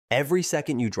Every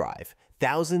second you drive,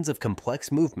 thousands of complex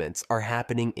movements are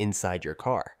happening inside your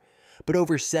car. But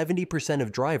over 70%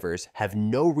 of drivers have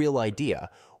no real idea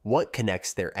what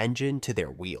connects their engine to their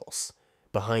wheels.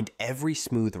 Behind every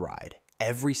smooth ride,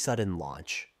 every sudden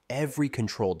launch, every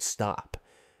controlled stop,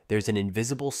 there's an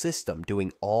invisible system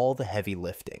doing all the heavy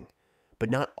lifting. But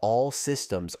not all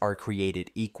systems are created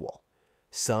equal.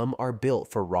 Some are built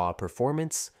for raw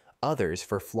performance, others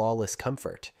for flawless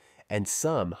comfort, and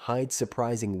some hide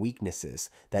surprising weaknesses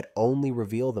that only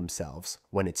reveal themselves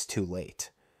when it's too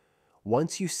late.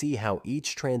 Once you see how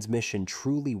each transmission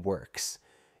truly works,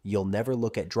 you'll never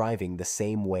look at driving the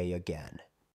same way again.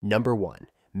 Number 1.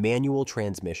 Manual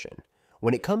transmission.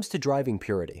 When it comes to driving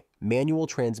purity, manual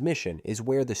transmission is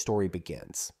where the story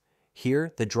begins.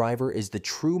 Here, the driver is the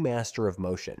true master of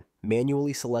motion,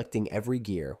 manually selecting every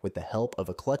gear with the help of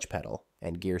a clutch pedal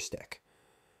and gear stick.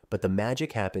 But the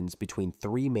magic happens between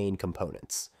three main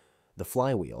components: the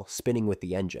flywheel spinning with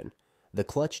the engine, the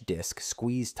clutch disc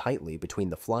squeezed tightly between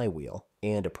the flywheel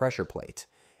and a pressure plate,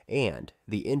 and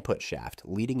the input shaft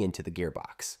leading into the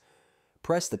gearbox.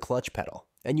 Press the clutch pedal,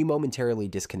 and you momentarily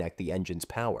disconnect the engine's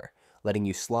power, letting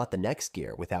you slot the next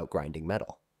gear without grinding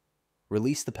metal.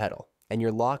 Release the pedal, and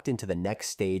you're locked into the next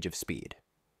stage of speed.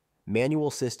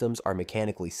 Manual systems are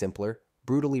mechanically simpler,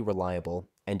 brutally reliable,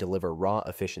 and deliver raw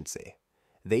efficiency.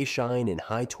 They shine in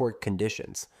high-torque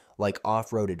conditions, like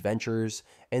off-road adventures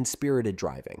and spirited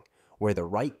driving, where the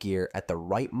right gear at the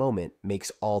right moment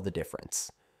makes all the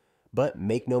difference. But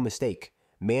make no mistake,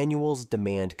 manuals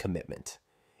demand commitment.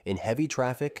 In heavy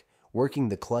traffic, working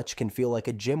the clutch can feel like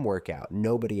a gym workout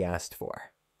nobody asked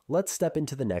for. Let's step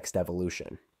into the next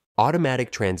evolution.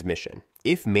 Automatic transmission.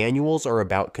 If manuals are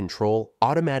about control,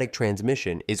 automatic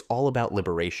transmission is all about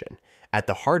liberation. At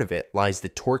the heart of it lies the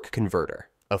torque converter,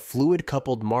 a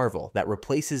fluid-coupled marvel that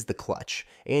replaces the clutch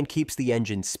and keeps the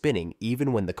engine spinning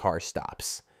even when the car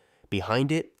stops.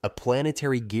 Behind it, a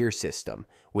planetary gear system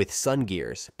with sun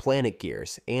gears, planet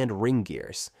gears, and ring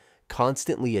gears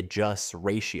constantly adjusts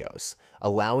ratios,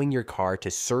 allowing your car to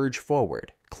surge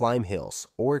forward, climb hills,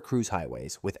 or cruise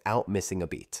highways without missing a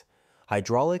beat.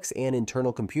 Hydraulics and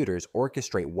internal computers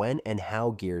orchestrate when and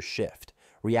how gears shift,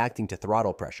 reacting to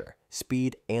throttle pressure,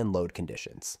 speed, and load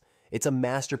conditions. It's a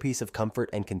masterpiece of comfort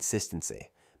and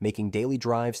consistency, making daily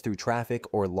drives through traffic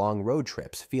or long road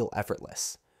trips feel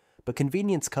effortless. But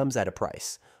convenience comes at a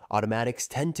price. Automatics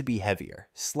tend to be heavier,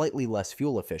 slightly less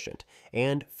fuel efficient,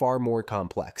 and far more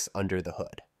complex under the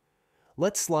hood.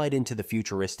 Let's slide into the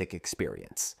futuristic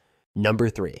experience. Number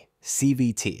 3.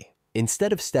 CVT.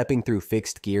 Instead of stepping through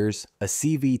fixed gears, a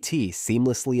CVT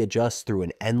seamlessly adjusts through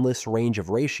an endless range of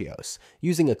ratios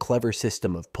using a clever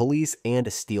system of pulleys and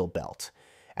a steel belt.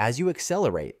 As you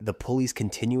accelerate, the pulleys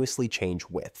continuously change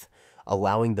width,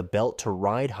 allowing the belt to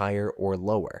ride higher or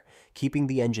lower, keeping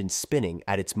the engine spinning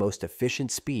at its most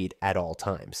efficient speed at all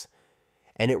times.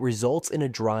 And it results in a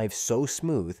drive so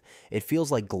smooth, it feels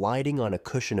like gliding on a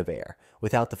cushion of air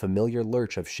without the familiar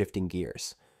lurch of shifting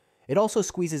gears. It also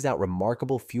squeezes out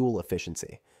remarkable fuel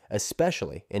efficiency,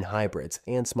 especially in hybrids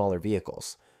and smaller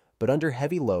vehicles. But under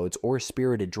heavy loads or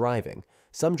spirited driving,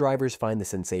 some drivers find the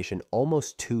sensation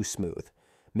almost too smooth,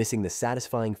 missing the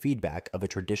satisfying feedback of a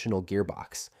traditional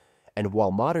gearbox. And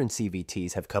while modern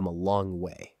CVTs have come a long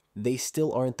way, they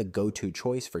still aren't the go-to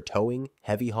choice for towing,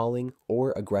 heavy hauling,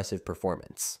 or aggressive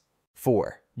performance.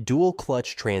 4. Dual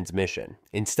clutch transmission.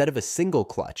 Instead of a single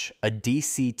clutch, a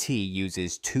DCT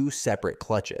uses two separate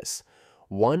clutches,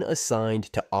 one assigned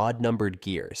to odd-numbered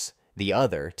gears, the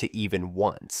other to even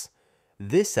ones.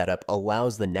 This setup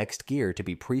allows the next gear to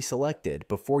be pre-selected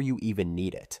before you even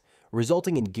need it,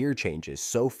 resulting in gear changes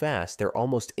so fast they're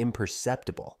almost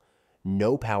imperceptible.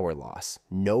 No power loss,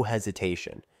 no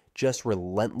hesitation, just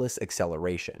relentless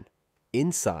acceleration.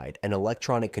 Inside, an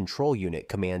electronic control unit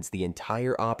commands the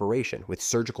entire operation with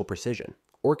surgical precision,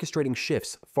 orchestrating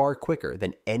shifts far quicker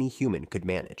than any human could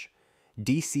manage.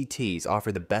 DCTs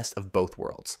offer the best of both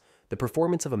worlds, the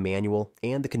performance of a manual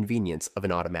and the convenience of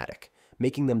an automatic,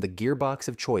 making them the gearbox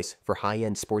of choice for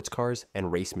high-end sports cars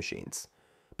and race machines.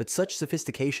 But such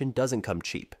sophistication doesn't come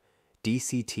cheap.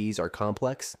 DCTs are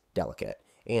complex, delicate,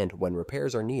 and when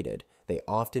repairs are needed, they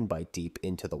often bite deep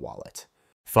into the wallet.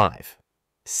 5.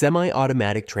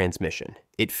 Semi-automatic transmission.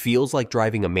 It feels like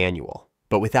driving a manual,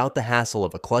 but without the hassle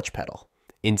of a clutch pedal.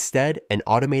 Instead, an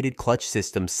automated clutch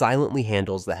system silently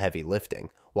handles the heavy lifting,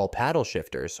 while paddle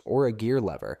shifters or a gear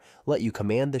lever let you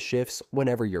command the shifts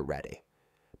whenever you're ready.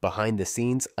 Behind the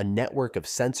scenes, a network of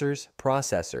sensors,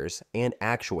 processors, and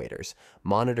actuators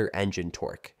monitor engine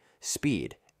torque,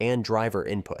 speed, and driver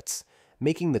inputs,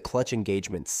 making the clutch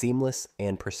engagement seamless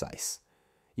and precise.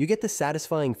 You get the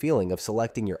satisfying feeling of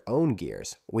selecting your own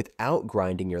gears without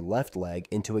grinding your left leg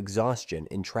into exhaustion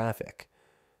in traffic.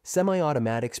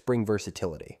 Semi-automatics bring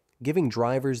versatility, giving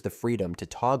drivers the freedom to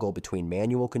toggle between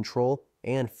manual control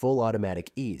and full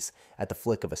automatic ease at the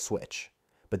flick of a switch.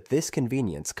 But this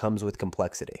convenience comes with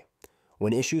complexity.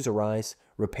 When issues arise,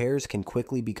 repairs can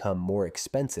quickly become more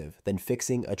expensive than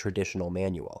fixing a traditional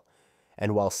manual.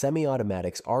 And while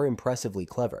semi-automatics are impressively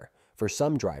clever, for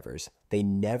some drivers, they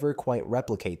never quite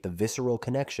replicate the visceral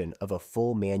connection of a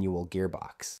full manual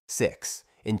gearbox. 6.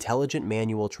 Intelligent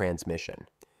manual transmission.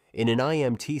 In an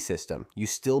IMT system, you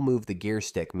still move the gear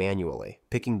stick manually,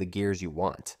 picking the gears you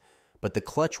want, but the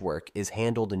clutch work is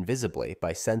handled invisibly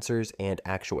by sensors and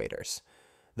actuators.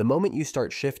 The moment you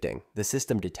start shifting, the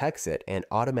system detects it and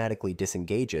automatically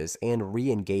disengages and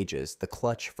re-engages the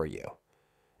clutch for you.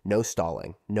 No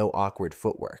stalling, no awkward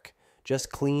footwork,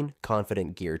 just clean,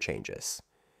 confident gear changes.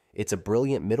 It's a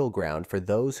brilliant middle ground for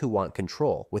those who want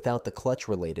control without the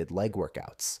clutch-related leg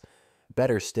workouts.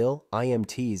 Better still,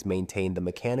 IMTs maintain the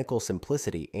mechanical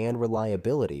simplicity and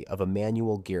reliability of a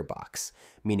manual gearbox,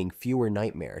 meaning fewer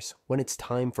nightmares when it's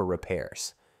time for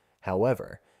repairs.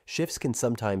 However, shifts can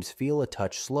sometimes feel a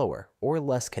touch slower or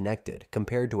less connected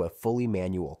compared to a fully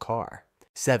manual car.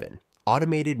 7.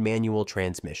 Automated manual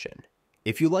transmission.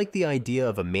 If you like the idea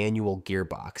of a manual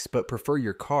gearbox but prefer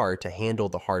your car to handle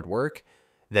the hard work,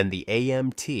 then the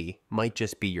AMT might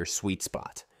just be your sweet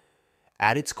spot.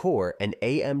 At its core, an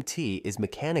AMT is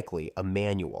mechanically a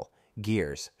manual,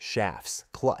 gears, shafts,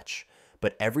 clutch,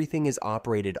 but everything is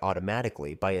operated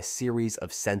automatically by a series of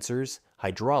sensors,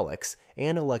 hydraulics,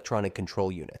 and electronic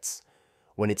control units.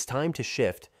 When it's time to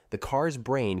shift, the car's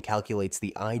brain calculates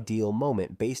the ideal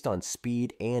moment based on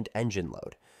speed and engine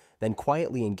load, then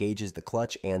quietly engages the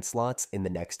clutch and slots in the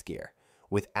next gear,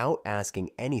 without asking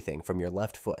anything from your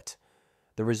left foot.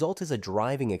 The result is a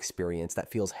driving experience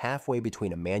that feels halfway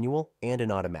between a manual and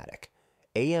an automatic.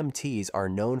 AMTs are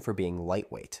known for being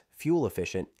lightweight, fuel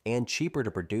efficient, and cheaper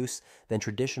to produce than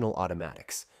traditional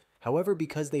automatics. However,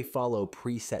 because they follow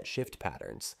preset shift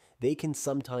patterns, they can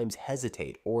sometimes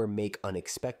hesitate or make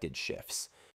unexpected shifts.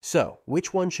 So,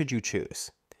 which one should you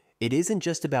choose? It isn't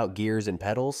just about gears and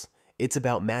pedals, it's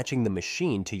about matching the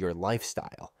machine to your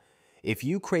lifestyle. If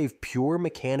you crave pure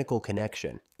mechanical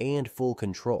connection and full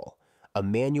control, a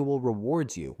manual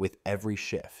rewards you with every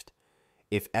shift.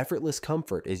 If effortless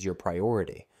comfort is your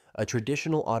priority, a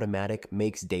traditional automatic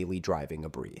makes daily driving a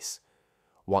breeze.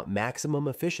 Want maximum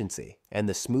efficiency and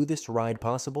the smoothest ride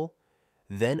possible?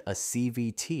 Then a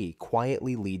CVT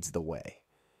quietly leads the way.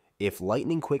 If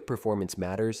lightning quick performance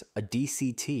matters, a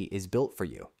DCT is built for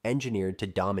you, engineered to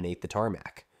dominate the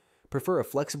tarmac. Prefer a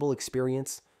flexible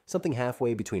experience, something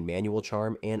halfway between manual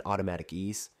charm and automatic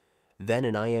ease? Then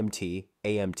an iMT,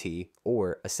 AMT,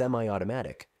 or a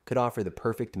semi-automatic could offer the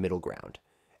perfect middle ground.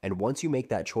 And once you make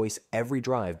that choice, every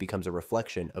drive becomes a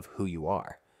reflection of who you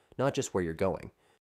are, not just where you're going.